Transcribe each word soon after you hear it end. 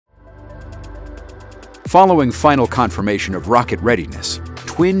Following final confirmation of rocket readiness,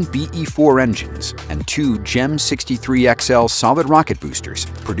 twin BE-4 engines and two GEM 63XL solid rocket boosters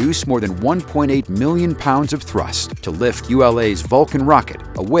produce more than 1.8 million pounds of thrust to lift ULA's Vulcan rocket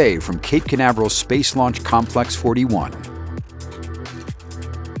away from Cape Canaveral Space Launch Complex 41.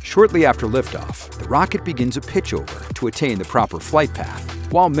 Shortly after liftoff, the rocket begins a pitchover to attain the proper flight path,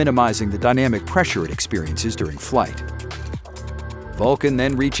 while minimizing the dynamic pressure it experiences during flight. Vulcan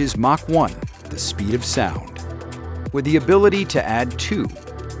then reaches Mach 1, the speed of sound. With the ability to add 2,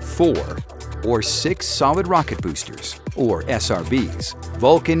 4, or 6 solid rocket boosters, or SRBs,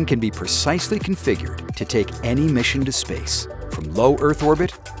 Vulcan can be precisely configured to take any mission to space, from low Earth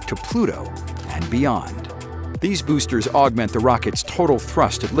orbit to Pluto and beyond. These boosters augment the rocket's total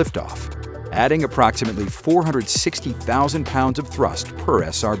thrust at liftoff, adding approximately 460,000 pounds of thrust per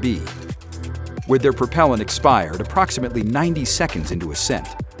SRB. With their propellant expired approximately 90 seconds into ascent,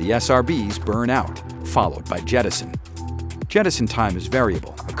 the SRBs burn out, followed by jettison. Jettison time is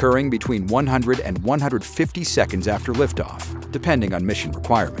variable, occurring between 100 and 150 seconds after liftoff, depending on mission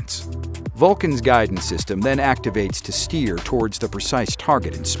requirements. Vulcan's guidance system then activates to steer towards the precise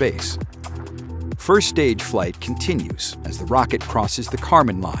target in space. First stage flight continues as the rocket crosses the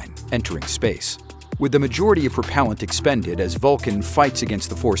Kármán line, entering space. With the majority of propellant expended as Vulcan fights against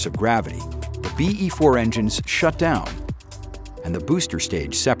the force of gravity, the BE-4 engines shut down, and the booster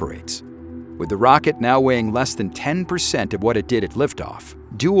stage separates. With the rocket now weighing less than 10% of what it did at liftoff,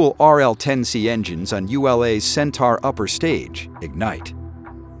 dual RL-10C engines on ULA's Centaur upper stage ignite.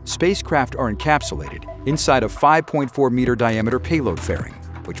 Spacecraft are encapsulated inside a 5.4-meter diameter payload fairing,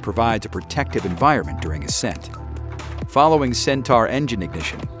 which provides a protective environment during ascent. Following Centaur engine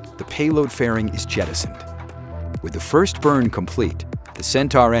ignition, the payload fairing is jettisoned. With the first burn complete, the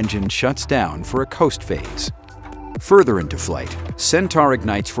Centaur engine shuts down for a coast phase. Further into flight, Centaur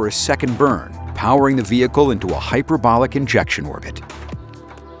ignites for a second burn, powering the vehicle into a hyperbolic injection orbit.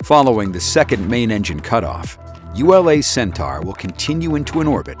 Following the second main engine cutoff, ULA Centaur will continue into an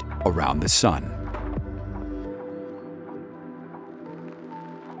orbit around the Sun.